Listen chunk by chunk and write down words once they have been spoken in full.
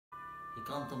You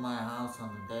come to my house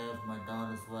on the day of my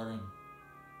daughter's wedding,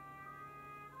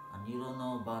 and you don't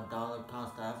know about dollar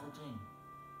cost averaging?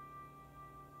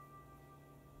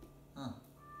 Huh.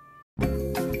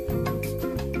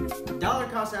 Dollar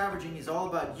cost averaging is all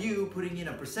about you putting in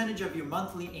a percentage of your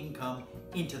monthly income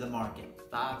into the market.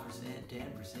 5%, 10%,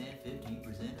 15%,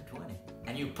 or 20%.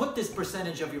 And you put this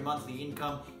percentage of your monthly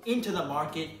income into the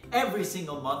market every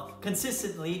single month,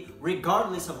 consistently,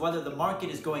 regardless of whether the market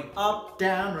is going up,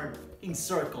 down, or in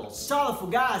circles. It's all a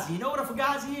fugazi. You know what a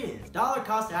fugazi is? Dollar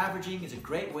cost averaging is a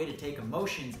great way to take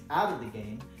emotions out of the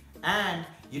game, and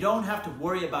you don't have to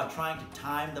worry about trying to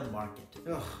time the market.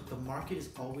 Ugh, the market is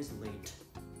always late.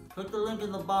 Click the link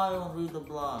in the bio and read the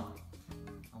blog.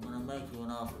 I'm gonna make you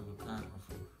an offer you can't refuse.